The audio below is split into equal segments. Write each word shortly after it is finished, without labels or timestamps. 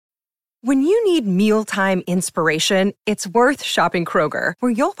When you need mealtime inspiration, it's worth shopping Kroger,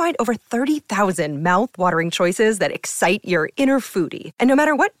 where you'll find over 30,000 mouth-watering choices that excite your inner foodie. And no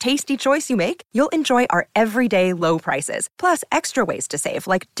matter what tasty choice you make, you'll enjoy our everyday low prices, plus extra ways to save,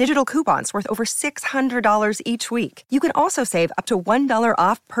 like digital coupons worth over $600 each week. You can also save up to $1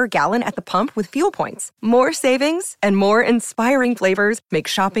 off per gallon at the pump with fuel points. More savings and more inspiring flavors make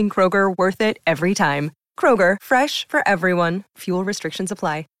shopping Kroger worth it every time. Kroger, fresh for everyone. Fuel restrictions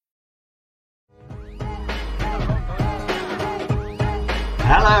apply.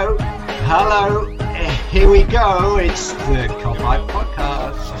 Hello, here we go, it's the Cop-Eye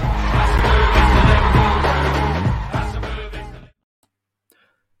Podcast.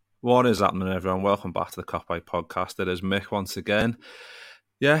 What is happening, everyone? Welcome back to the Cop-Eye Podcast. It is Mick once again.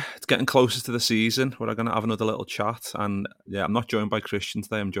 Yeah, it's getting closer to the season. We're going to have another little chat, and yeah, I'm not joined by Christian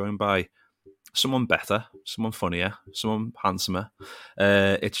today, I'm joined by someone better, someone funnier, someone handsomer.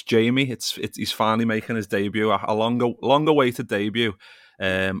 It's Jamie. He's finally making his debut, a long-awaited debut.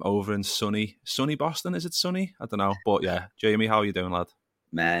 Over in sunny Boston. Is it sunny? I don't know. But yeah, Jamie, how are you doing, lad?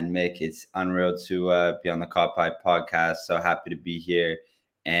 Man, Mick, it's unreal to be on the Cop-Eye Podcast. So happy to be here.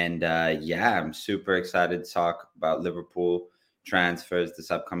 And yeah, I'm super excited to talk about Liverpool transfers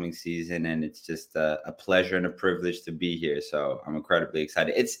this upcoming season. And it's just a pleasure and a privilege to be here. So I'm incredibly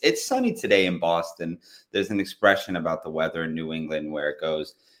excited. It's sunny today in Boston. There's an expression about the weather in New England where it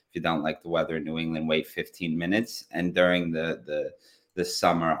goes, if you don't like the weather in New England, wait 15 minutes. And during the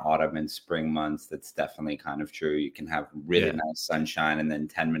summer, autumn, and spring months, that's definitely kind of true. You can have really nice sunshine, and then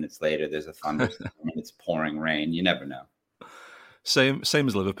 10 minutes later, there's a thunderstorm and it's pouring rain. You never know. Same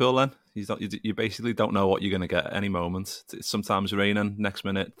as Liverpool, then. You basically don't know what you're going to get at any moment. It's sometimes raining, next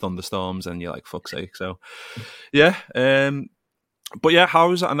minute thunderstorms, and you're like, fuck's sake. So, yeah. But yeah,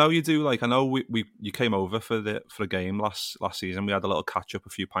 how's it? I know you do. Like, I know you came over for a game last season. We had a little catch up, a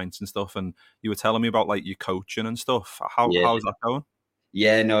few pints and stuff, and you were telling me about like your coaching and stuff. How's that going?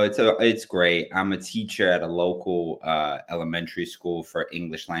 Yeah, no, it's great. I'm a teacher at a local elementary school for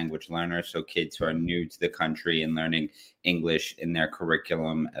English language learners, so kids who are new to the country and learning English in their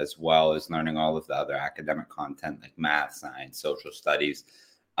curriculum, as well as learning all of the other academic content like math, science, social studies.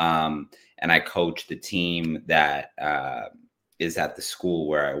 And I coach the team that is at the school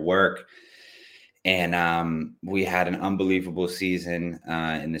where I work. And we had an unbelievable season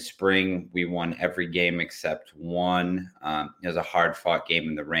in the spring. We won every game except one. It was a hard-fought game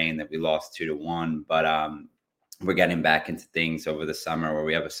in the rain that we lost 2-1. But we're getting back into things over the summer where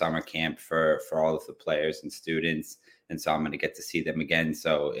we have a summer camp for all of the players and students. And so I'm going to get to see them again.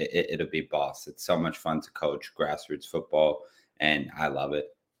 So it'll be boss. It's so much fun to coach grassroots football, and I love it.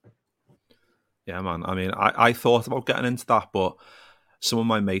 Yeah, man. I mean, I thought about getting into that, but some of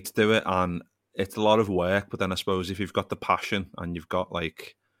my mates do it, and it's a lot of work. But then I suppose if you've got the passion and you've got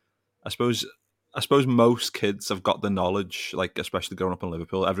like, I suppose most kids have got the knowledge, like especially growing up in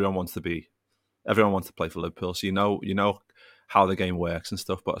Liverpool, everyone wants to play for Liverpool. So you know how the game works and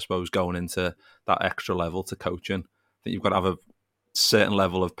stuff. But I suppose going into that extra level to coaching, I think you've got to have a certain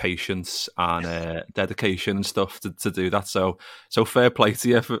level of patience and dedication and stuff to do that. So fair play to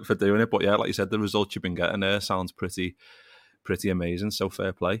you for doing it. But yeah, like you said, the results you've been getting there sounds pretty amazing. So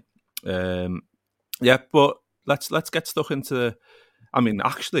fair play. Yeah, but let's get stuck into. I mean,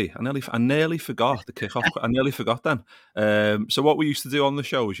 actually, I nearly forgot the kickoff. I nearly forgot then. So what we used to do on the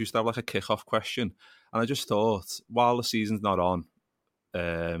show was used to have like a kickoff question, and I just thought while the season's not on,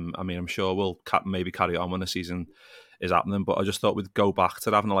 I mean, I'm sure we'll maybe carry it on when the season is happening. But I just thought we'd go back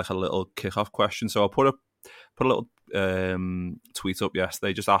to having like a little kickoff question. So I put a little tweet up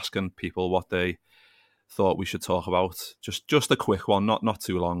yesterday, just asking people what they thought we should talk about. Just a quick one, not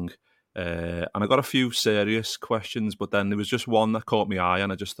too long. And I got a few serious questions, but then there was just one that caught my eye, and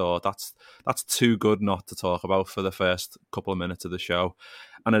I just thought that's too good not to talk about for the first couple of minutes of the show.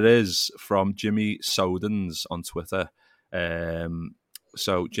 And it is from Jimmy Sodens on Twitter.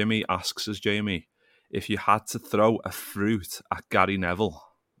 So Jimmy asks us, Jamie, if you had to throw a fruit at Gary Neville,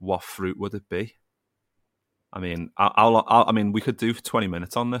 what fruit would it be? I mean, I mean, we could do 20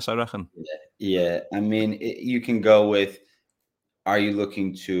 minutes on this, I reckon. Yeah. I mean, you can go with, are you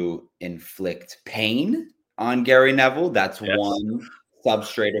looking to inflict pain on Gary Neville? That's one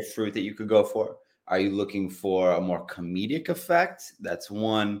substrate of fruit that you could go for. Are you looking for a more comedic effect? That's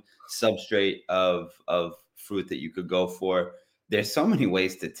one substrate of fruit that you could go for. There's so many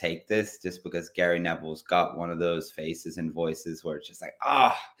ways to take this, just because Gary Neville's got one of those faces and voices where it's just like,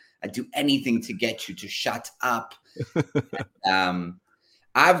 I'd do anything to get you to shut up.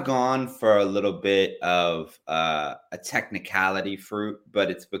 I've gone for a little bit of a technicality fruit, but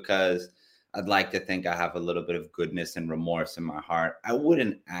it's because I'd like to think I have a little bit of goodness and remorse in my heart. I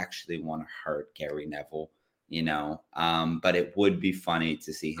wouldn't actually want to hurt Gary Neville, but it would be funny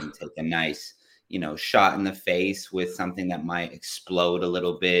to see him take a nice, shot in the face with something that might explode a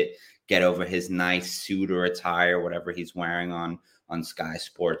little bit, get over his nice suit or attire, whatever he's wearing on Sky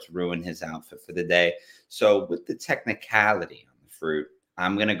Sports, ruin his outfit for the day. So with the technicality on the fruit,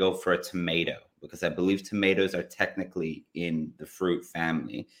 I'm going to go for a tomato because I believe tomatoes are technically in the fruit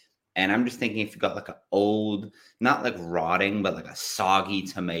family. And I'm just thinking if you got like an old, not like rotting, but like a soggy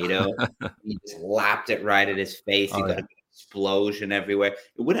tomato, you just lapped it right at his face. You got an explosion everywhere.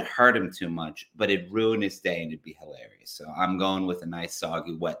 It wouldn't hurt him too much, but it'd ruin his day and it'd be hilarious. So I'm going with a nice,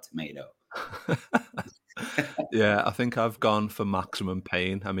 soggy, wet tomato. Yeah, I think I've gone for maximum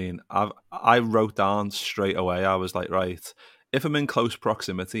pain. I mean, I wrote down straight away. I was like, right, if I'm in close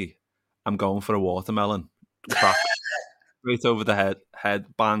proximity, I'm going for a watermelon. Crack straight over the head,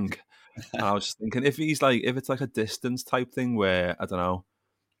 bang. And I was just thinking, if it's like a distance type thing where, I don't know,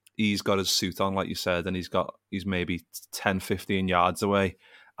 he's got his suit on, like you said, and he's maybe 10, 15 yards away,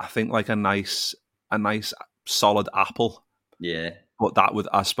 I think like a nice solid apple. Yeah. But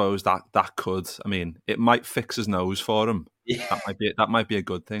I suppose that could, I mean, it might fix his nose for him. Yeah. That might be a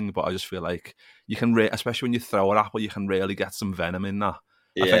good thing, but I just feel like you can, especially when you throw an apple, you can really get some venom in that.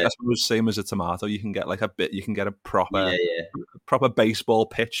 Yeah. I think that's the same as a tomato. You can get a proper proper baseball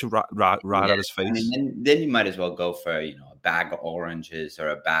pitch right at his face. I mean, then you might as well go for a bag of oranges or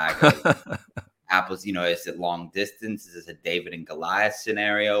a bag of apples. Is it long distance? Is this a David and Goliath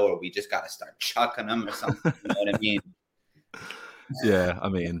scenario, or we just got to start chucking them or something? You know what I mean? Yeah, I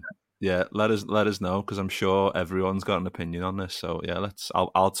mean, yeah. Let us know because I'm sure everyone's got an opinion on this. So yeah,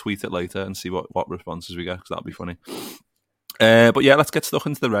 I'll tweet it later and see what responses we get because that'll be funny. But yeah, let's get stuck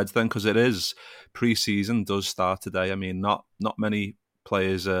into the Reds then because it is pre-season does start today. I mean, not many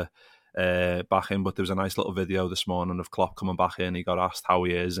players are back in, but there was a nice little video this morning of Klopp coming back in. He got asked how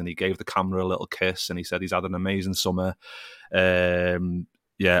he is, and he gave the camera a little kiss, and he said he's had an amazing summer.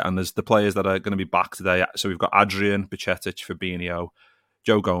 Yeah, and there's the players that are going to be back today. So we've got Adrian, Bajcetic, Fabinho,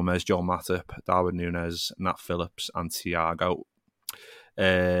 Joe Gomez, Joel Matip, Darwin Núñez, Nat Phillips, and Thiago.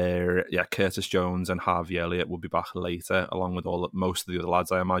 Curtis Jones and Harvey Elliott will be back later, along with most of the other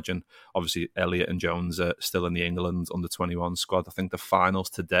lads, I imagine. Obviously, Elliott and Jones are still in the England under-21 squad. I think the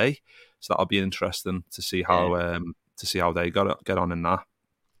finals today, so that'll be interesting to see how they get on in that.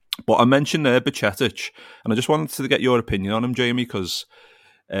 But I mentioned Bajcetic, and I just wanted to get your opinion on him, Jamie, because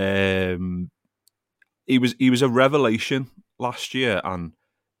he was a revelation last year, and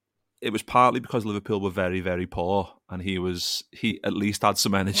it was partly because Liverpool were very, very poor, and he at least had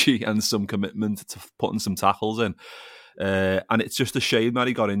some energy and some commitment to putting some tackles in. And it's just a shame that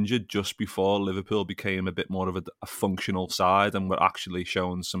he got injured just before Liverpool became a bit more of a functional side and were actually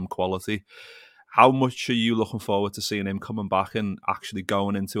showing some quality. How much are you looking forward to seeing him coming back and actually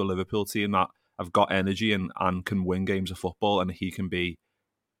going into a Liverpool team that have got energy and can win games of football, and he can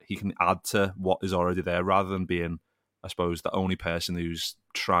add to what is already there rather than being, I suppose, the only person who's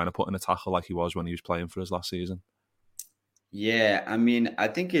trying to put in a tackle like he was when he was playing for us last season? Yeah, I mean, I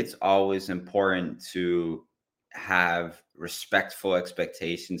think it's always important to have respectful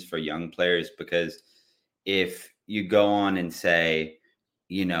expectations for young players, because if you go on and say,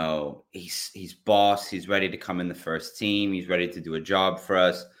 he's boss, he's ready to come in the first team, he's ready to do a job for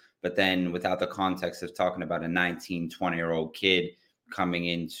us, but then without the context of talking about a 19, 20-year-old kid coming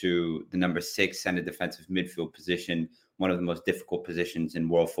into the number 6 center defensive midfield position, one of the most difficult positions in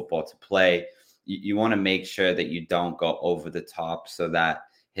world football to play, you want to make sure that you don't go over the top so that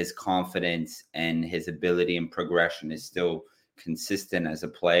his confidence and his ability and progression is still consistent as a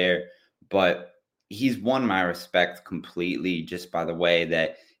player. But he's won my respect completely just by the way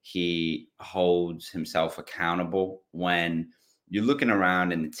that he holds himself accountable. When you're looking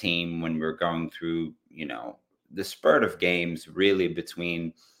around in the team, when we're going through, the spurt of games really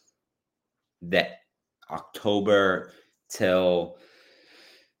between the October till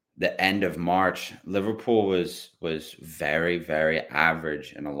the end of March, Liverpool was very, very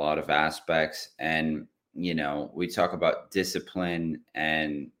average in a lot of aspects. And, we talk about discipline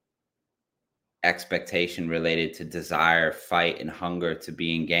and expectation related to desire, fight, and hunger to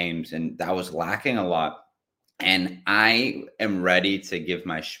be in games. And that was lacking a lot. And I am ready to give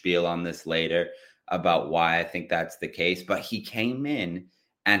my spiel on this later about why I think that's the case. But he came in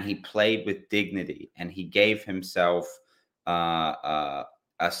and he played with dignity, and he gave himself a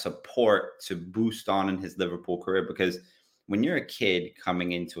support to boost on in his Liverpool career. Because when you're a kid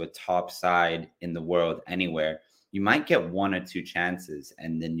coming into a top side in the world anywhere, you might get 1 or 2 chances,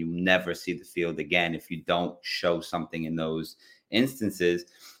 and then you never see the field again if you don't show something in those instances.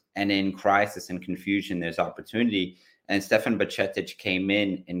 And in crisis and confusion, there's opportunity. And Stefan Bajcetic came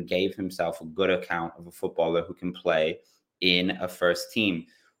in and gave himself a good account of a footballer who can play in a first team.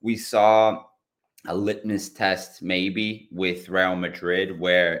 We saw a litmus test maybe with Real Madrid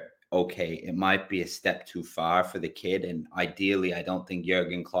where, okay, it might be a step too far for the kid. And ideally, I don't think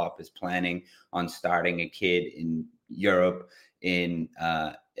Jurgen Klopp is planning on starting a kid in Europe in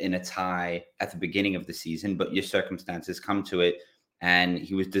a tie at the beginning of the season, but your circumstances come to it, and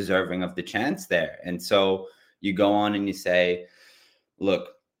he was deserving of the chance there. And so you go on and you say, look,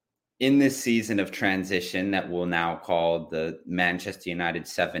 in this season of transition that we'll now call the Manchester United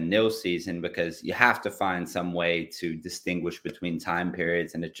 7-0 season, because you have to find some way to distinguish between time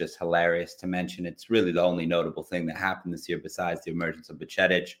periods, and it's just hilarious to mention it's really the only notable thing that happened this year besides the emergence of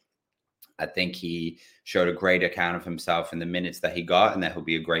Bajcetic. I think he showed a great account of himself in the minutes that he got, and that he'll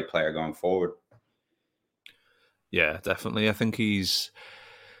be a great player going forward. Yeah, definitely. I think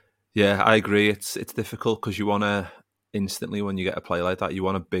I agree. It's difficult because you want to instantly, when you get a play like that, you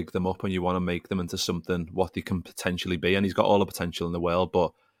want to big them up and you want to make them into something what they can potentially be. And he's got all the potential in the world,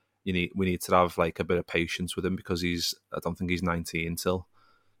 but we need to have like a bit of patience with him because I don't think he's 19 till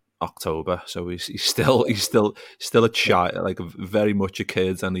October, so he's still a child, like very much a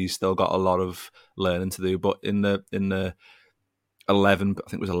kid, and he's still got a lot of learning to do. But in the 11, I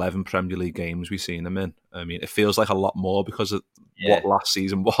think it was 11 Premier League games we've seen him in. I mean, it feels like a lot more because of what last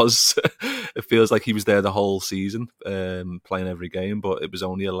season was. It feels like he was there the whole season, playing every game, but it was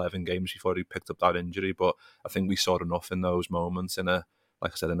only 11 games before he picked up that injury. But I think we saw enough in those moments in a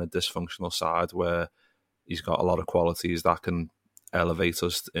dysfunctional side where he's got a lot of qualities that can elevate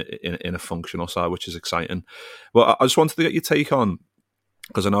us in a functional side, which is exciting. Well, I just wanted to get your take on,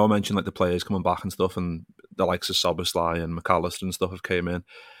 because I know I mentioned like the players coming back and stuff, and the likes of Szoboszlai and McAllister and stuff have came in.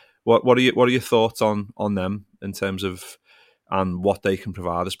 What are your thoughts on them in terms of and what they can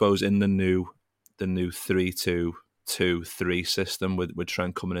provide? I suppose in the new 3-2-2-3 system with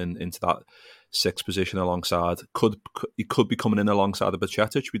Trent coming into that sixth position alongside, he could be coming in alongside of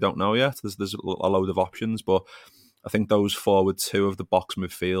Bajcetic. We don't know yet. There's a load of options, but I think those forward two of the box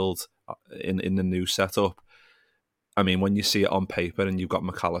midfield in the new setup, I mean, when you see it on paper and you've got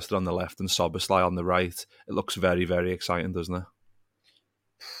McAllister on the left and Szoboszlai on the right, it looks very, very exciting, doesn't it?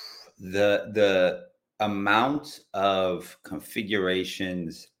 The amount of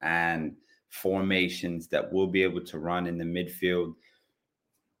configurations and formations that we'll be able to run in the midfield,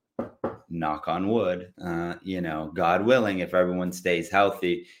 knock on wood, God willing, if everyone stays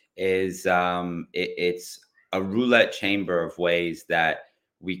healthy, is it's a roulette chamber of ways that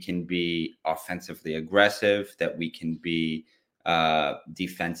we can be offensively aggressive, that we can be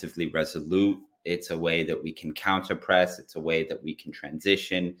defensively resolute. It's a way that we can counter press. It's a way that we can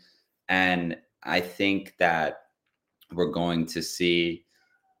transition. And I think that we're going to see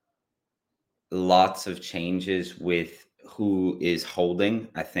lots of changes with who is holding.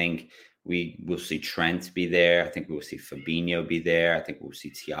 I think we will see Trent be there. I think we will see Fabinho be there. I think we'll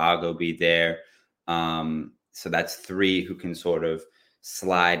see Thiago be there. So that's three who can sort of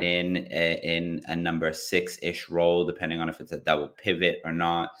slide in a number 6-ish role, depending on if it's a double pivot or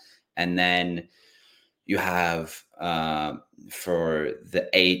not. And then you have for the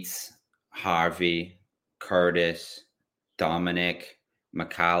eights, Harvey, Curtis, Dominic,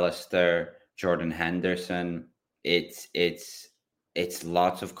 McAllister, Jordan Henderson. It's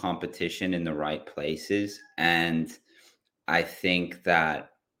lots of competition in the right places. And I think that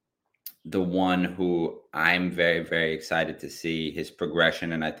the one who I'm very, very excited to see his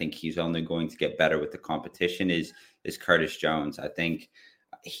progression, and I think he's only going to get better with the competition, is Curtis Jones. I think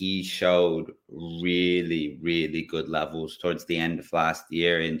he showed really, really good levels towards the end of last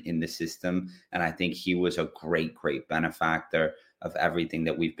year in the system. And I think he was a great, great benefactor of everything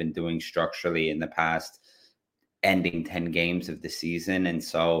that we've been doing structurally in the past ending 10 games of the season. And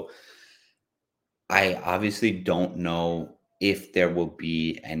so I obviously don't know if there will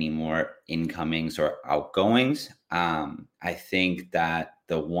be any more incomings or outgoings. I think that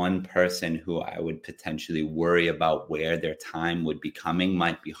the one person who I would potentially worry about where their time would be coming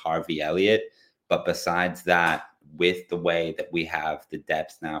might be Harvey Elliott. But besides that, with the way that we have the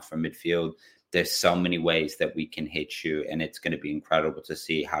depth now for midfield, there's so many ways that we can hit you, and it's going to be incredible to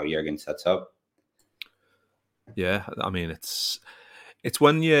see how Jurgen sets up. Yeah, I mean, it's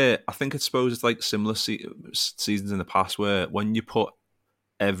when I think it's supposed it's like similar seasons in the past where when you put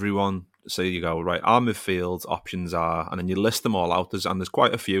everyone, say you go, right, our midfield options are, and then you list them all out, and there's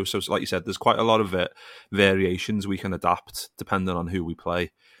quite a few. So like you said, there's quite a lot of variations we can adapt depending on who we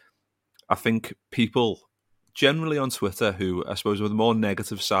play. I think people generally on Twitter who I suppose with the more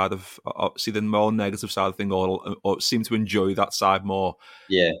negative side of see the more negative side of thing, or seem to enjoy that side more.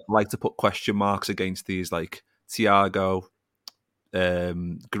 Yeah. Like to put question marks against these, like Thiago,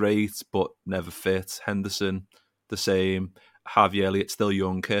 great but never fit. Henderson, the same. Harvey Elliott, still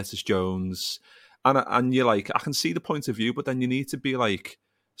young. Curtis Jones, and you're like, I can see the point of view, but then you need to be like,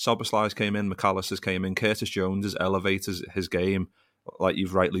 Soboslai's came in, McAllister's came in, Curtis Jones has elevated his game, like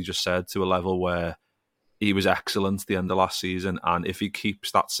you've rightly just said, to a level where he was excellent at the end of last season. And if he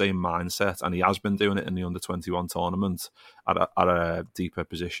keeps that same mindset, and he has been doing it in the under-21 tournament at a deeper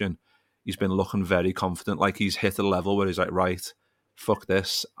position, he's been looking very confident. Like he's hit a level where he's like, right, fuck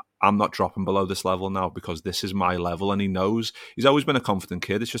this. I'm not dropping below this level now because this is my level. And he knows he's always been a confident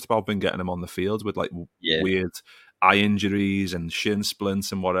kid. It's just about been getting him on the field with like weird eye injuries and shin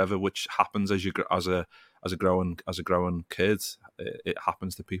splints and whatever, which happens as a growing kid. It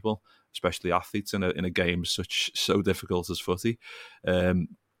happens to people, especially athletes in a game so difficult as footy.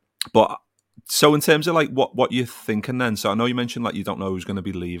 But so in terms of like what you're thinking then, so I know you mentioned like you don't know who's going to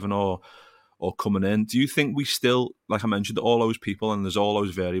be leaving or coming in. Do you think we still, like I mentioned, all those people and there's all those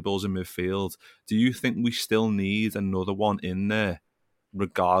variables in midfield, do you think we still need another one in there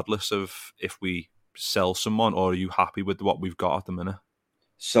regardless of if we sell someone, or are you happy with what we've got at the minute?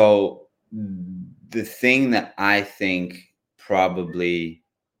 So the thing that I think probably,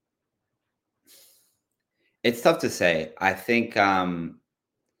 it's tough to say. I think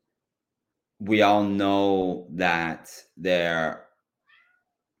we all know that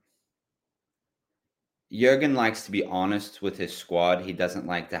Jurgen likes to be honest with his squad. He doesn't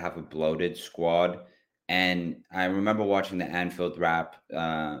like to have a bloated squad. And I remember watching the Anfield Wrap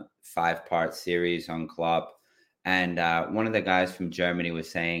 5-part series on Klopp. And one of the guys from Germany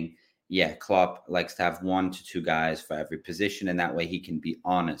was saying, yeah, Klopp likes to have 1 to 2 guys for every position. And that way he can be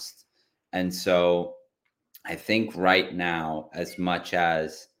honest. And so I think right now, as much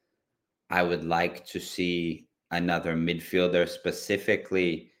as I would like to see another midfielder,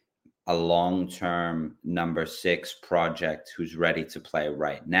 specifically a long-term number 6 project who's ready to play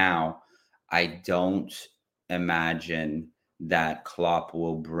right now, I don't imagine that Klopp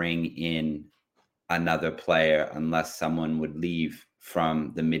will bring in another player unless someone would leave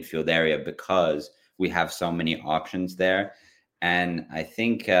from the midfield area, because we have so many options there. And I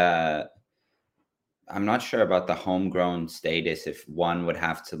think I'm not sure about the homegrown status, if one would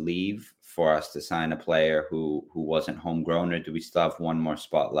have to leave for us to sign a player who wasn't homegrown, or do we still have one more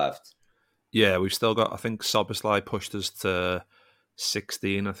spot left? Yeah, we've still got, I think Soboslai pushed us to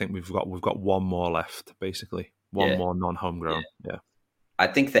 16. I think we've got one more left, basically. One more non-homegrown. Yeah. I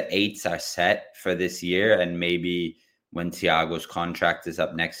think the 8s are set for this year, and maybe when Thiago's contract is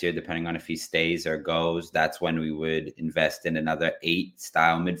up next year, depending on if he stays or goes, that's when we would invest in another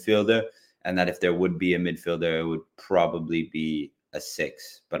 8-style midfielder. And that if there would be a midfielder, it would probably be a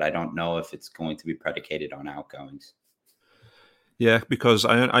 6. But I don't know if it's going to be predicated on outgoings. Yeah, because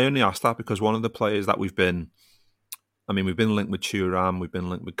I only asked that because one of the players that we've been linked with Thuram, we've been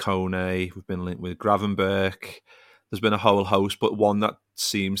linked with Kone, we've been linked with Gravenberch. There's been a whole host, but one that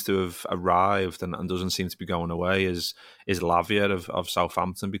seems to have arrived and doesn't seem to be going away is Lavia of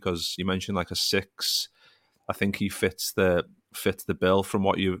Southampton, because you mentioned like a 6. I think he fits the bill from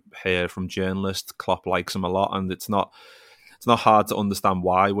what you hear from journalists. Klopp likes him a lot, and it's not hard to understand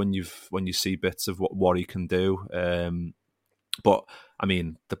why when you see bits of what he can do. But I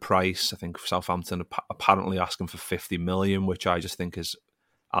mean, the price, I think Southampton are apparently asking for 50 million, which I just think is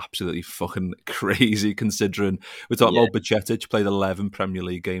absolutely fucking crazy, considering we're talking about Bajcetic played 11 Premier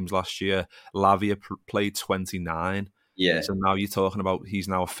League games last year. Lavia played 29. Yeah. So now you're talking about he's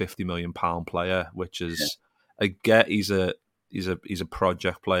now a 50 million pound player, which is, I get he's a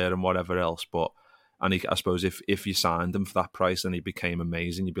project player and whatever else, but I suppose if you signed him for that price and he became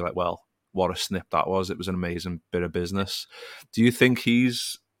amazing, you'd be like, well, what a snip that was. It was an amazing bit of business. Do you think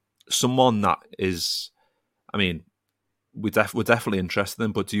he's someone that is, I mean, we're definitely interested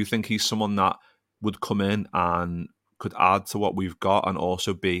in, but do you think he's someone that would come in and could add to what we've got and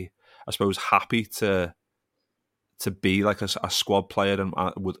also be, I suppose, happy to be like a squad player and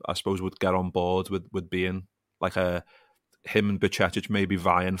would get on board with being like him and Bajcetic maybe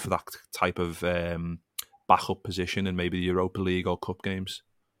vying for that type of backup position in maybe the Europa League or Cup games?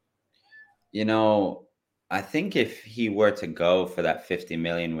 You know, I think if he were to go for that 50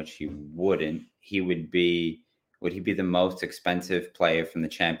 million, which he wouldn't, would he be the most expensive player from the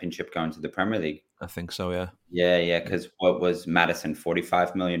Championship going to the Premier League? I think so, yeah. Yeah, because what was Maddison,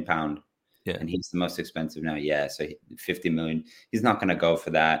 £45 million? Yeah. And he's the most expensive now. Yeah, so 50 million. He's not going to go for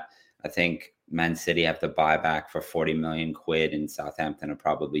that. I think Man City have to buy back for 40 million quid, and Southampton are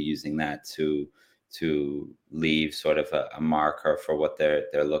probably using that to to leave sort of a marker for what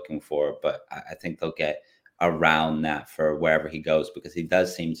they're looking for. But I think they'll get around that for wherever he goes, because he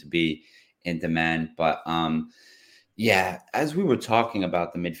does seem to be in demand. But yeah, as we were talking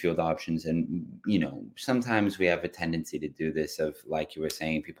about the midfield options, and sometimes we have a tendency to do this of, like you were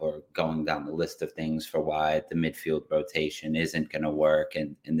saying, people are going down the list of things for why the midfield rotation isn't going to work,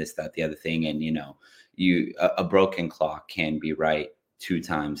 and this, that, the other thing. And a broken clock can be right 2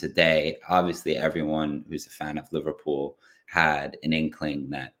 times a day. Obviously, everyone who's a fan of Liverpool had an inkling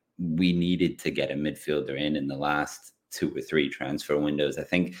that we needed to get a midfielder in the last 2 or 3 transfer windows. I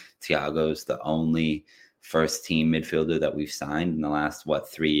think Thiago's the only first team midfielder that we've signed in the last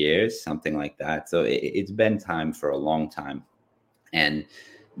 3 years, something like that. So it's been time for a long time. And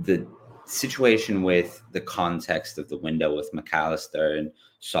the situation with the context of the window with McAllister and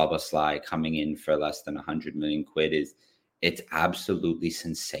Szoboszlai coming in for less than 100 million quid it's absolutely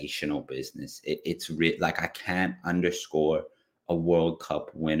sensational business. It's like, I can't underscore a World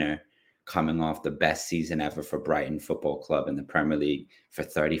Cup winner coming off the best season ever for Brighton Football Club in the Premier League for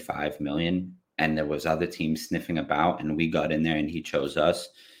 35 million. And there was other teams sniffing about, and we got in there and he chose us.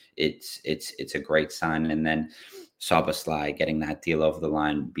 It's a great sign. And then Szoboszlai getting that deal over the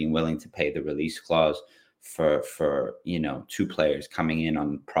line, being willing to pay the release clause for 2 players coming in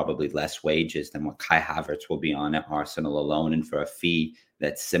on probably less wages than what Kai Havertz will be on at Arsenal alone, and for a fee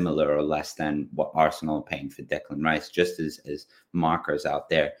that's similar or less than what Arsenal are paying for Declan Rice, just as markers out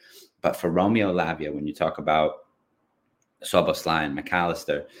there. But for Romeo Lavia, when you talk about Szoboszlai and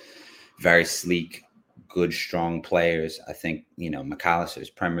McAllister, very sleek, good, strong players. I think, McAllister is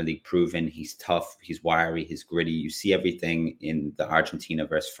Premier League proven. He's tough, he's wiry, he's gritty. You see everything in the Argentina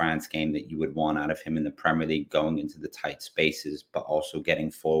versus France game that you would want out of him in the Premier League, going into the tight spaces, but also getting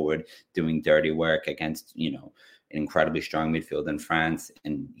forward, doing dirty work against, an incredibly strong midfield in France.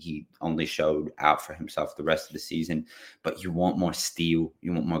 And he only showed out for himself the rest of the season. But you want more steel,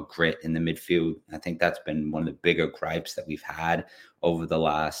 you want more grit in the midfield. I think that's been one of the bigger gripes that we've had over the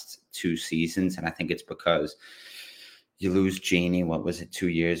last 2 seasons. And I think it's because you lose Gini,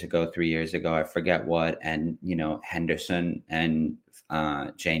 3 years ago, I forget what. And, Henderson and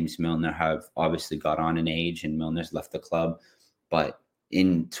James Milner have obviously got on in age, and Milner's left the club. But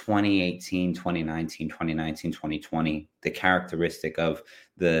in 2018, 2019, 2020, the characteristic of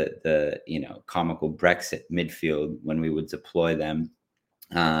the comical Brexit midfield, when we would deploy them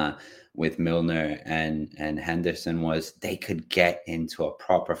with Milner and Henderson, was they could get into a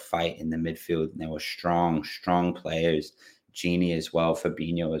proper fight in the midfield. And they were strong players. Gini as well,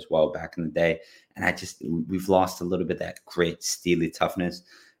 Fabinho as well back in the day. And we've lost a little bit of that grit, steely toughness.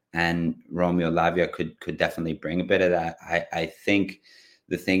 And Romeo Lavia could definitely bring a bit of that. I think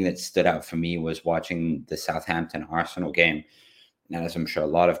the thing that stood out for me was watching the Southampton Arsenal game. And as I'm sure a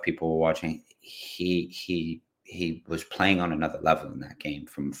lot of people were watching, he was playing on another level in that game.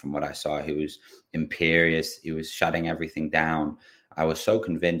 From what I saw, he was imperious. He was shutting everything down. I was so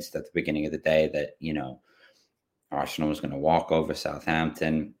convinced at the beginning of the day that, Arsenal was going to walk over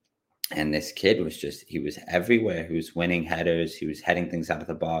Southampton. And this kid he was everywhere. He was winning headers. He was heading things out of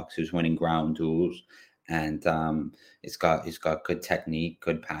the box. He was winning ground duels. And he's got good technique,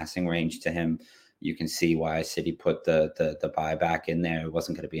 good passing range to him. You can see why City put the buyback in there. It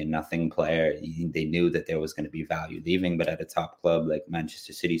wasn't going to be a nothing player. They knew that there was going to be value leaving, but at a top club like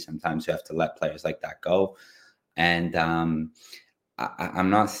Manchester City, sometimes you have to let players like that go. And I'm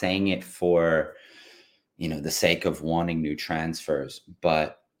not saying it for, the sake of wanting new transfers,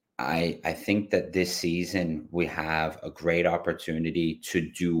 but I think that this season we have a great opportunity to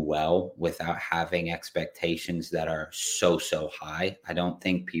do well without having expectations that are so high. I don't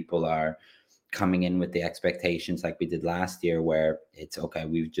think people are coming in with the expectations like we did last year, where it's okay,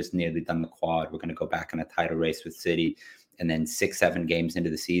 we've just nearly done the quad, we're going to go back in a title race with City. And then 6-7 games into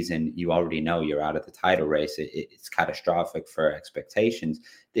the season, you already know you're out of the title race. It's catastrophic for expectations.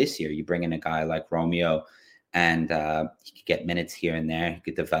 This year, you bring in a guy like Romeo, and he could get minutes here and there. He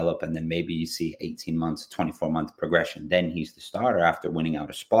could develop, and then maybe you see 18 months, 24-month progression. Then he's the starter after winning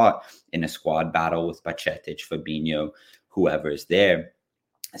out a spot in a squad battle with Bajcetic, Fabinho, whoever is there.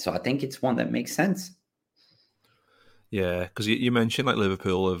 So I think it's one that makes sense. Yeah, because you mentioned like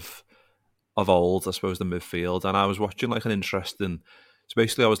Liverpool of old, I suppose, the midfield, and I was watching like an interesting. So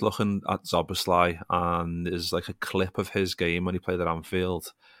basically, I was looking at Szoboszlai, and there's like a clip of his game when he played at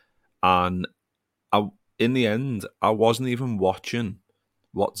Anfield, and in the end, I wasn't even watching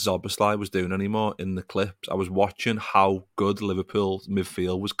what Szoboszlai was doing anymore in the clips. I was watching how good Liverpool's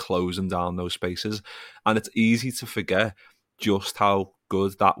midfield was closing down those spaces, and it's easy to forget just how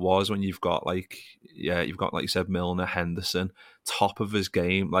good that was when you've got like you said, Milner, Henderson, top of his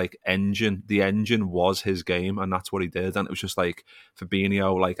game, like the engine was his game, and that's what he did. And it was just like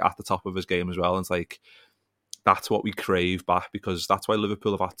Fabinho, like at the top of his game as well. And it's like, that's what we crave back, because that's why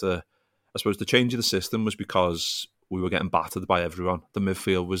Liverpool have had to, I suppose the change of the system was because we were getting battered by everyone. The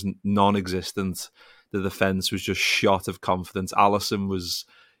midfield was non-existent. The defence was just shot of confidence. Alisson was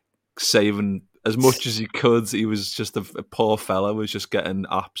saving as much as he could. He was just a poor fella, was just getting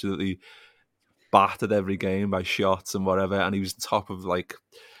absolutely battered every game by shots and whatever, and he was top of like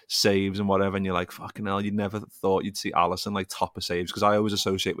saves and whatever, and you're like, fucking hell, you never thought you'd see Alisson like top of saves, because I always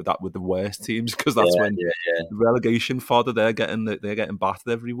associate with that with the worst teams, because that's when the relegation fodder, they're getting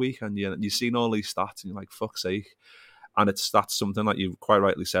battered every week, and you're seeing all these stats and you're like, fuck's sake. And that's something that you quite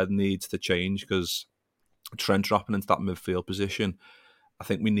rightly said needs to change, because Trent dropping into that midfield position, I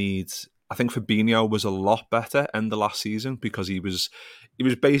think Fabinho was a lot better end of last season, because he was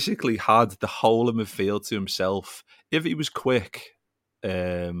basically had the whole of midfield to himself. If he was quick,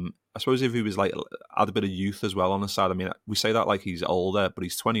 I suppose if he was like had a bit of youth as well on the side. I mean, we say that like he's older, but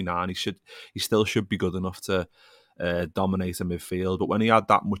he's 29. He still should be good enough to dominate a midfield. But when he had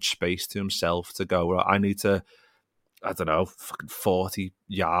that much space to himself to go, I need to, I don't know, fucking 40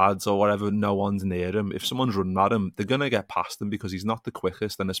 yards or whatever, no one's near him. If someone's running at him, they're going to get past him, because he's not the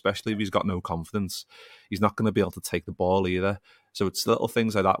quickest, and especially if he's got no confidence, he's not going to be able to take the ball either. So it's little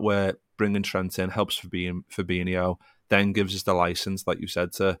things like that where bringing Trent in helps Fabinho, then gives us the license, like you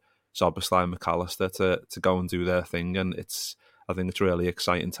said, to Szoboszlai and McAllister to go and do their thing. And I think it's really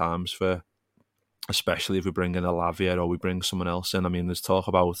exciting times for, especially if we bring in a Lavia or we bring someone else in. I mean, there's talk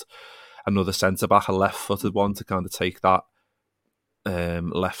about another centre-back, a left-footed one, to kind of take that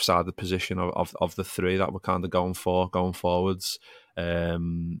left-sided position of the three that we're kind of going forwards.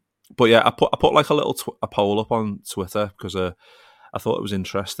 But yeah, I put like a poll up on Twitter, because I thought it was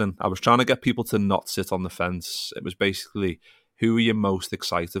interesting. I was trying to get people to not sit on the fence. It was basically, who are you most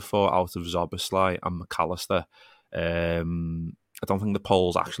excited for out of Szoboszlai and McAllister? I don't think the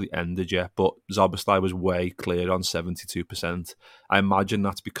poll's actually ended yet, but Szoboszlai was way clear on 72%. I imagine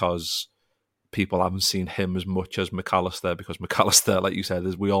that's because people haven't seen him as much as McAllister, because McAllister, like you said,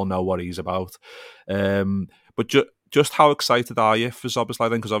 we all know what he's about. But just how excited are you for Szoboszlai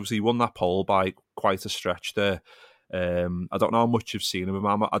then? Because obviously he won that poll by quite a stretch there. I don't know how much you've seen of him.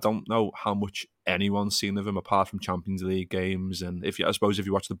 I don't know how much anyone's seen of him apart from Champions League games. And I suppose if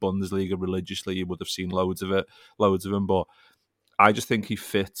you watch the Bundesliga religiously, you would have seen loads of him. But I just think he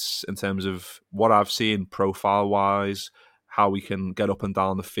fits in terms of what I've seen profile-wise, how he can get up and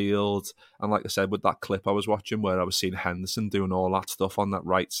down the field. And like I said, with that clip I was watching where I was seeing Henderson doing all that stuff on that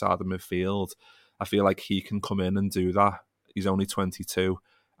right side of midfield, I feel like he can come in and do that. He's only 22,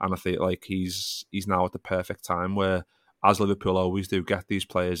 and I feel like he's now at the perfect time where, as Liverpool always do, get these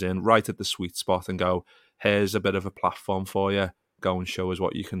players in right at the sweet spot and go, here's a bit of a platform for you. Go and show us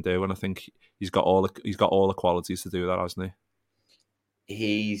what you can do. And I think he's got all the qualities to do that, hasn't he?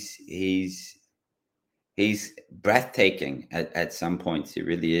 He's breathtaking at some points. It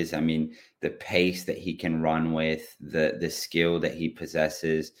really is. I mean, the pace that he can run with, the skill that he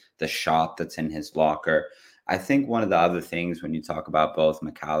possesses, the shot that's in his locker. I think one of the other things when you talk about both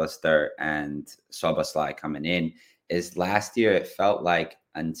McAllister and Szoboszlai coming in is last year it felt like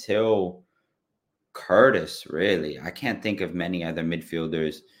until Curtis, really, I can't think of many other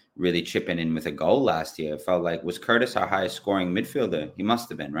midfielders really chipping in with a goal last year. It felt like, was Curtis our highest scoring midfielder? He must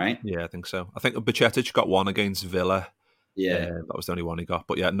have been, right? Yeah, I think so. I think Bajcetic got one against Villa. Yeah. That was the only one he got.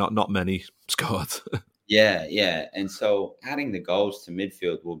 But yeah, not many scored. Yeah. And so adding the goals to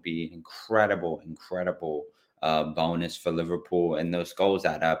midfield will be an incredible bonus for Liverpool. And those goals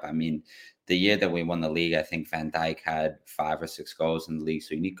add up. I mean, the year that we won the league, I think Van Dijk had 5 or 6 goals in the league.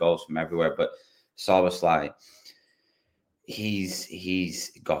 So you need goals from everywhere. But Szoboszlai,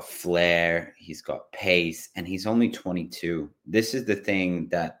 he's got flair, he's got pace, and he's only 22. This is the thing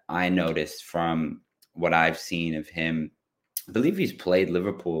that I noticed from what I've seen of him. I believe he's played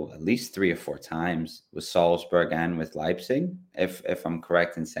Liverpool at least 3 or 4 times with Salzburg and with Leipzig, if I'm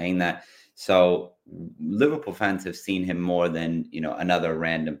correct in saying that. So Liverpool fans have seen him more than, another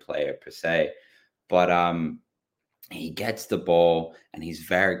random player per se. But he gets the ball and he's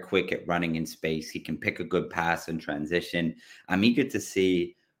very quick at running in space. He can pick a good pass in transition. I'm eager to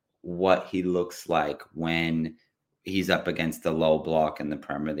see what he looks like when he's up against the low block in the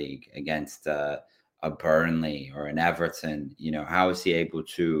Premier League, against a Burnley or an Everton. How is he able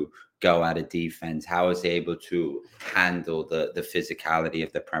to go out of defense? How is he able to handle the physicality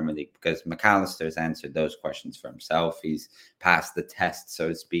of the Premier League? Because McAllister's answered those questions for himself. He's passed the test, so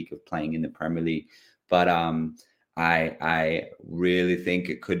to speak, of playing in the Premier League. But I really think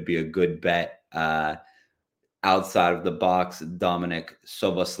it could be a good bet outside of the box, Dominic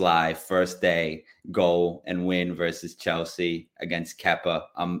Soboslai, first day goal and win versus Chelsea against Kepa.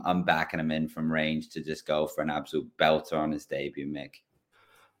 I'm backing him in from range to just go for an absolute belter on his debut, Mick.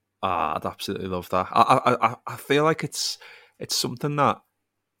 I'd absolutely love that. I feel like it's something that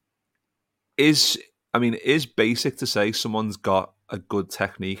is, I mean, it is basic to say someone's got a good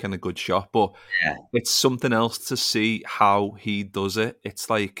technique and a good shot, but Yeah. it's something else to see how he does it. It's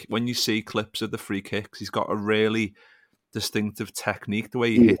like when you see clips of the free kicks, he's got a really distinctive technique, the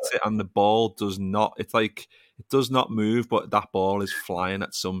way he hits it, and the ball does not, it's like, it does not move, but that ball is flying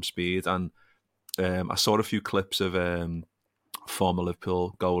at some speed. And I saw a few clips of former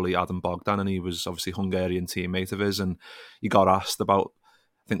Liverpool goalie Adam Bogdan, and he was obviously a Hungarian teammate of his, and he got asked about,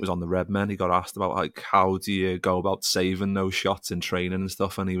 I think it was on the Redmen, he got asked about like, how do you go about saving those shots in training and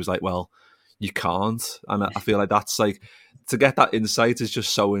stuff, and he was like, well, you can't. And I feel like that's like, to get that insight is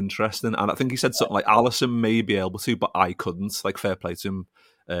just so interesting. And I think he said something like, Alisson may be able to, but I couldn't. Like, fair play to him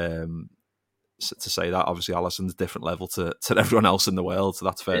to say that. Obviously Alisson's different level to everyone else in the world, so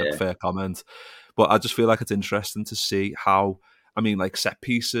that's fair comment. But I just feel like it's interesting to see how, I mean, like set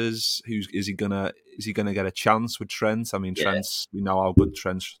pieces, is he gonna get a chance with Trent? I mean, Trent's, we know how good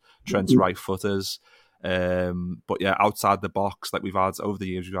Trent's right foot is. But yeah, outside the box, like we've had over the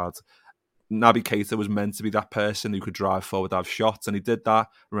years, we've had Naby Keita was meant to be that person who could drive forward, have shots, and he did that.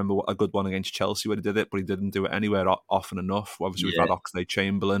 I remember a good one against Chelsea where he did it, but he didn't do it anywhere often enough. Obviously, we've had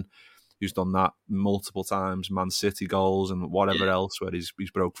Oxlade-Chamberlain, who's done that multiple times, Man City goals and whatever else, where he's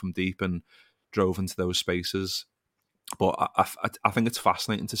broke from deep and drove into those spaces. But I think it's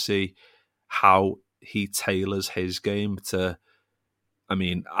fascinating to see how he tailors his game to. I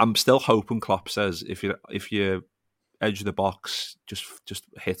mean, I'm still hoping Klopp says if you edge of the box, just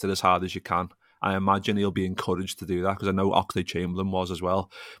hit it as hard as you can. I imagine he'll be encouraged to do that, because I know Oxlade-Chamberlain was as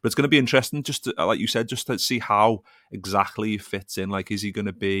well. But it's going to be interesting, just to, like you said, just to see how exactly he fits in. Like, is he going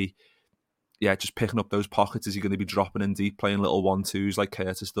to be, just picking up those pockets? Is he going to be dropping in deep, playing little 1-2s like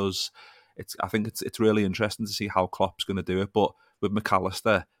Curtis does? I think it's really interesting to see how Klopp's going to do it. But with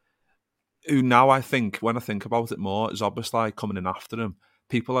McAllister, who now I think, when I think about it more, Szoboszlai coming in after him,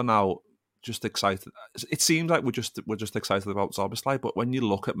 people are now just excited. It seems like we're just excited about Szoboszlai, but when you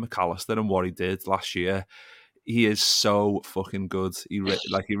look at McAllister and what he did last year, he is so fucking good. He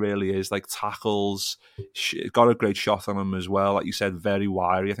really is. Like, tackles, got a great shot on him as well. Like you said, very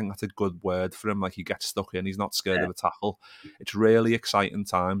wiry. I think that's a good word for him. Like, he gets stuck in. He's not scared of a tackle. It's really exciting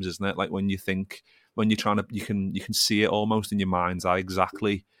times, isn't it? Like, when you're trying to, you can see it almost in your mind's eye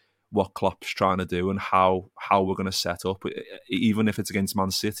exactly what Klopp's trying to do and how we're going to set up. Even if it's against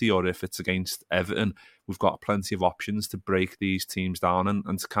Man City or if it's against Everton, we've got plenty of options to break these teams down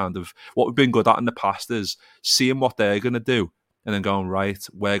and to kind of, what we've been good at in the past is seeing what they're going to do and then going, right,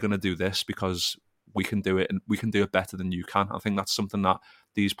 we're going to do this because we can do it, and we can do it better than you can. I think that's something that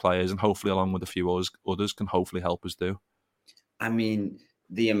these players, and hopefully along with a few others, can hopefully help us do. I mean,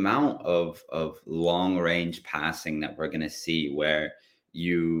 the amount of long range passing that we're going to see, where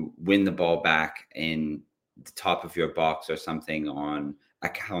you win the ball back in the top of your box or something on a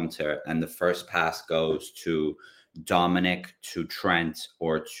counter, and the first pass goes to Dominic, to Trent,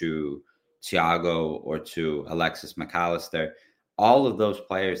 or to Thiago, or to Alexis McAllister. All of those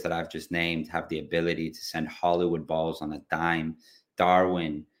players that I've just named have the ability to send Hollywood balls on a dime.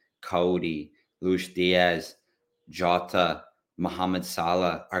 Darwin, Cody, Luis Diaz, Jota, Mohamed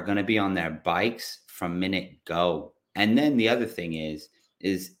Salah are going to be on their bikes from minute go. And then the other thing is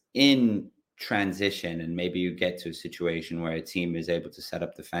in transition, and maybe you get to a situation where a team is able to set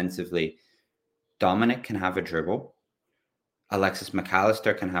up defensively, Dominic can have a dribble. Alexis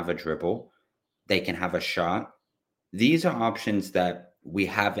McAllister can have a dribble. They can have a shot. These are options that we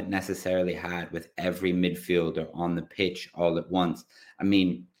haven't necessarily had with every midfielder on the pitch all at once. I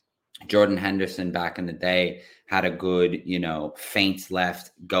mean, Jordan Henderson back in the day had a good, feint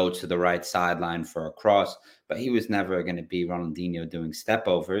left, go to the right sideline for a cross, but he was never going to be Ronaldinho doing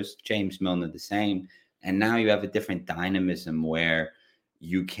stepovers. James Milner the same. And now you have a different dynamism where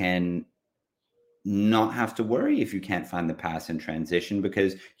you can not have to worry if you can't find the pass in transition,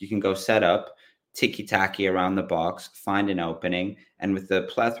 because you can go set up, ticky-tacky around the box, find an opening, and with the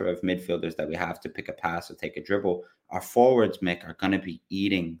plethora of midfielders that we have to pick a pass or take a dribble, our forwards, Mick, are going to be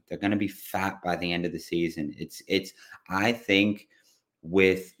eating. They're going to be fat by the end of the season. It's. I think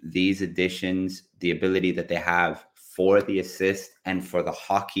with these additions, the ability that they have for the assist and for the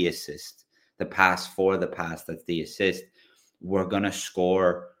hockey assist, the pass for the pass, that's the assist, we're going to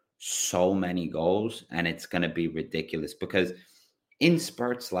score so many goals, and it's going to be ridiculous, because in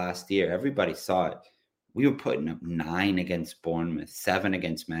spurts last year, everybody saw it. We were putting up 9 against Bournemouth, 7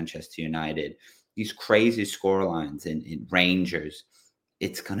 against Manchester United. these crazy scorelines in Rangers.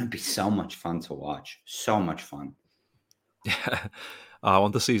 It's gonna be so much fun to watch. So much fun. Yeah, I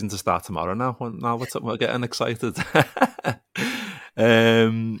want the season to start tomorrow. Now we're getting excited.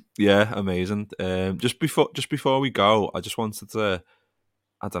 Yeah, amazing. Just before we go, I just wanted to,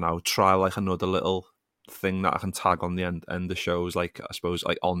 I don't know, try like another little thing that I can tag on the end of shows, like I suppose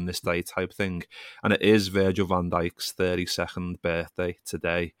like on this day type thing. And it is Virgil van Dijk's 32nd birthday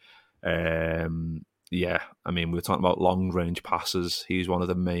today. Yeah, I mean, we were talking about long range passes. He's one of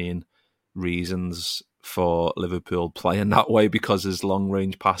the main reasons for Liverpool playing that way, because his long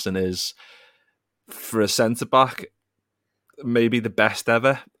range passing is, for a centre back, maybe the best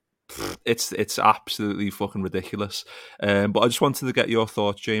ever. It's absolutely fucking ridiculous. But I just wanted to get your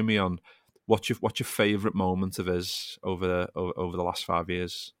thoughts, Jamie, on what's your favourite moment of his over the last 5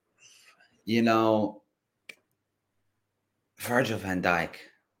 years. You know, Virgil van Dijk,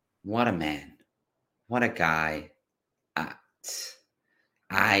 what a man, what a guy.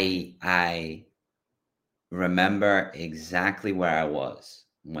 I remember exactly where I was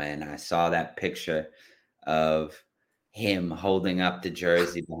when I saw that picture of him holding up the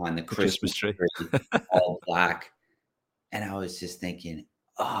jersey behind the Christmas tree, all black. And I was just thinking,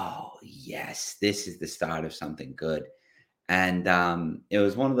 oh, yes, this is the start of something good. And it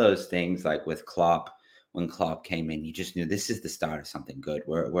was one of those things like with Klopp, when Klopp came in, you just knew this is the start of something good.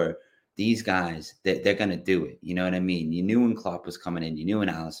 Where these guys, they're going to do it. You know what I mean? You knew when Klopp was coming in. You knew when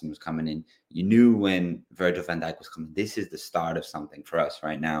Alisson was coming in. You knew when Virgil van Dijk was coming. This is the start of something for us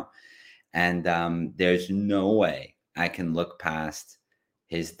right now. And there's no way I can look past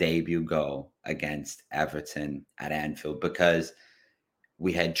his debut goal against Everton at Anfield, because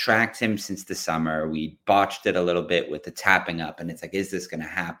we had tracked him since the summer. We botched it a little bit with the tapping up. And it's like, is this going to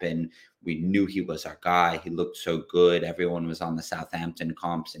happen? We knew he was our guy. He looked so good. Everyone was on the Southampton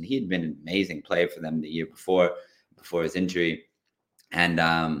comps, and he had been an amazing player for them the year before his injury.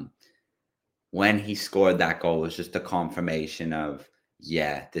 And when he scored that goal, it was just a confirmation of,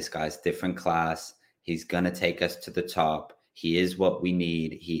 yeah, this guy's different class. He's going to take us to the top. He is what we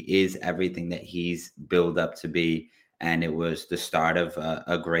need. He is everything that he's built up to be. And it was the start of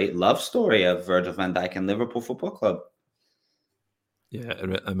a great love story of Virgil van Dijk and Liverpool Football Club. Yeah,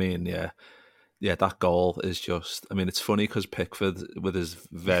 I mean, yeah, that goal is just, I mean, it's funny because Pickford, with his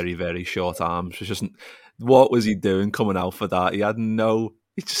very, very short arms, was just, what was he doing coming out for that? He had no,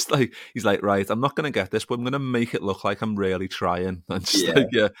 he's like, right, I'm not going to get this, but I'm going to make it look like I'm really trying. And just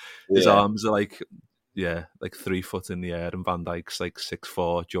his arms are like 3 foot in the air, and Van Dijk's like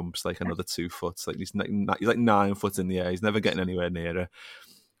 6'4", jumps like another 2 foot. Like he's like 9 foot in the air. He's never getting anywhere near it.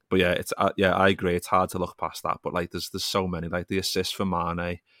 But yeah, it's I agree. It's hard to look past that. But like, there's so many, like the assist for Mane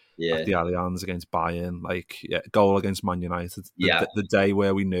at the Allianz against Bayern, like goal against Man United. The day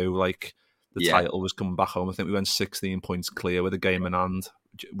where we knew like the title was coming back home. I think we went 16 points clear with a game in hand.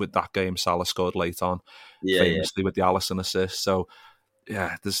 With that game, Salah scored late on, famously with the Alisson assist. So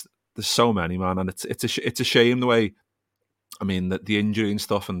yeah, there's so many, man, and it's a shame the way. I mean, the injury and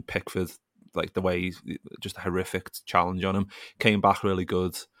stuff, and Pickford, like the way just a horrific challenge on him, came back really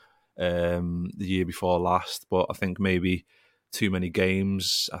good the year before last, but I think maybe too many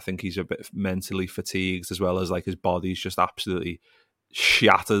games. I think he's a bit mentally fatigued, as well as like his body's just absolutely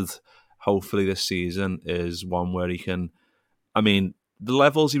shattered. Hopefully this season is one where he can, I mean, the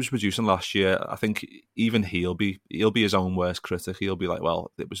levels he was producing last year, I think even he'll be his own worst critic. He'll be like,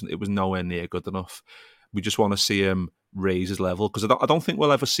 well, it was nowhere near good enough. We just want to see him raise his level, because I don't think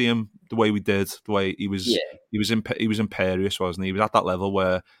we'll ever see him the way we did. The way he was, he was imperious, wasn't he? He was at that level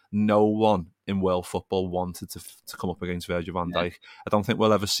where no one in world football wanted to come up against Virgil van Dijk. I don't think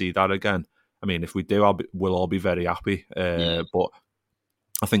we'll ever see that again. I mean, if we do, we'll all be very happy. But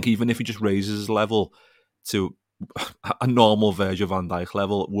I think even if he just raises his level to a normal Virgil van Dijk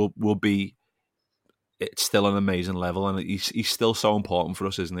level, will be, it's still an amazing level, and he's still so important for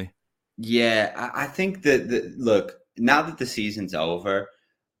us, isn't he? Yeah, I think that look, now that the season's over,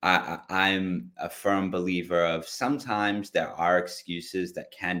 I'm a firm believer of sometimes there are excuses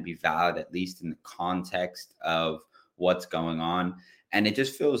that can be valid, at least in the context of what's going on. And it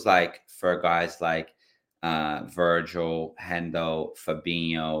just feels like for guys like Virgil, Hendo,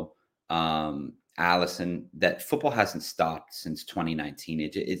 Fabinho, Alisson, that football hasn't stopped since 2019.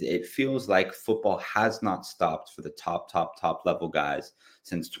 It feels like football has not stopped for the top level guys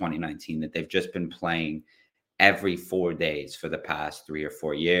since 2019, that they've just been playing every 4 days for the past 3 or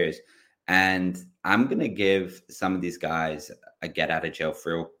 4 years. And I'm going to give some of these guys a get out of jail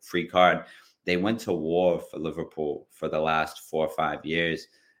free card. They went to war for Liverpool for the last 4 or 5 years,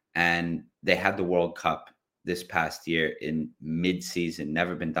 and they had the World Cup this past year in mid-season,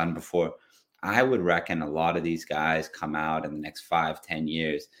 never been done before. I would reckon a lot of these guys come out in the next 5-10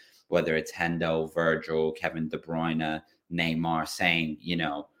 years, whether it's Hendo, Virgil, Kevin De Bruyne, Neymar, saying,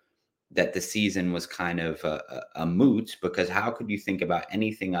 that the season was kind of a moot, because how could you think about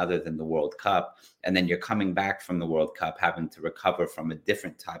anything other than the World Cup? And then you're coming back from the World Cup having to recover from a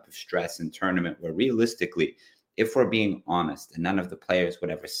different type of stress and tournament where realistically, if we're being honest, and none of the players would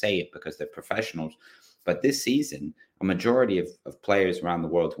ever say it because they're professionals, but this season, a majority of players around the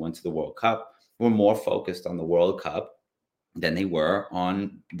world who went to the World Cup were more focused on the World Cup than they were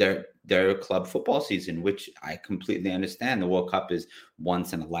on their club football season, which I completely understand. The World Cup is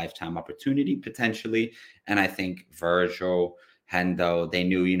once in a lifetime opportunity potentially. And I think Virgil, Hendo, they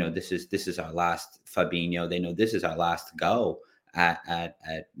knew, this is our last. Fabinho, they know this is our last go at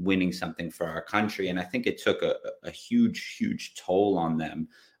winning something for our country. And I think it took a huge toll on them,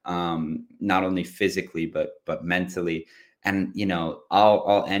 not only physically, but mentally. And,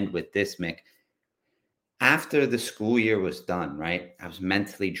 I'll end with this, Mick. After the school year was done, right, I was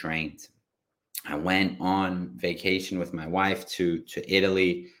mentally drained. I went on vacation with my wife to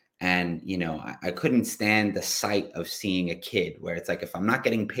Italy, and, I couldn't stand the sight of seeing a kid where it's like, if I'm not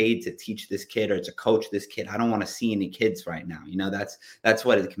getting paid to teach this kid or to coach this kid, I don't want to see any kids right now. That's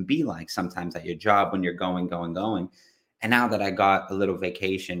what it can be like sometimes at your job when you're going. And now that I got a little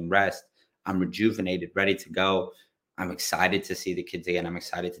vacation rest, I'm rejuvenated, ready to go. I'm excited to see the kids again. I'm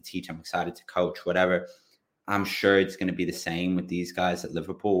excited to teach. I'm excited to coach, whatever. I'm sure it's going to be the same with these guys at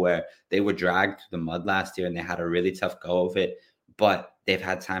Liverpool, where they were dragged through the mud last year and they had a really tough go of it, but they've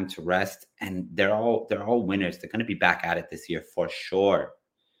had time to rest, and they're all winners. They're going to be back at it this year for sure.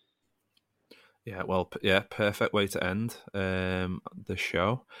 Yeah, well, perfect way to end the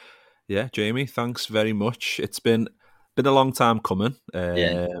show. Yeah, Jamie, thanks very much. It's been a long time coming.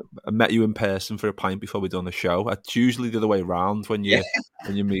 I met you in person for a pint before we done the show. It's usually the other way around when you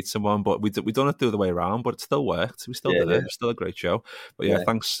meet someone, but we done it the other way around. But it still worked. We still did it. It was still a great show. But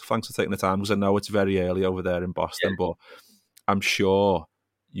thanks for taking the time, because I know it's very early over there in Boston. But I'm sure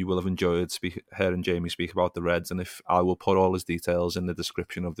you will have enjoyed hearing Jamie speak about the Reds. And if I will put all his details in the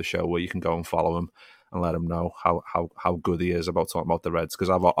description of the show, where you can go and follow him and let him know how good he is about talking about the Reds. Because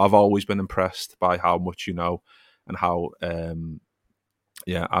I've always been impressed by how much you know. And how,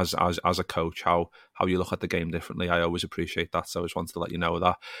 as a coach, how you look at the game differently. I always appreciate that, so I just wanted to let you know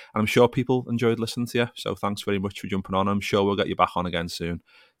that. And I'm sure people enjoyed listening to you, so thanks very much for jumping on. I'm sure we'll get you back on again soon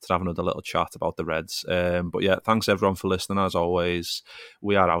to have another little chat about the Reds. But yeah, thanks everyone for listening. As always,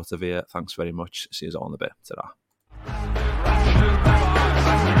 we are out of here. Thanks very much. See you all in a bit. Ta-ra.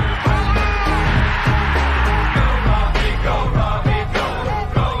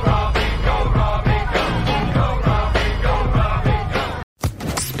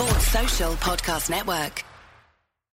 Social Podcast Network.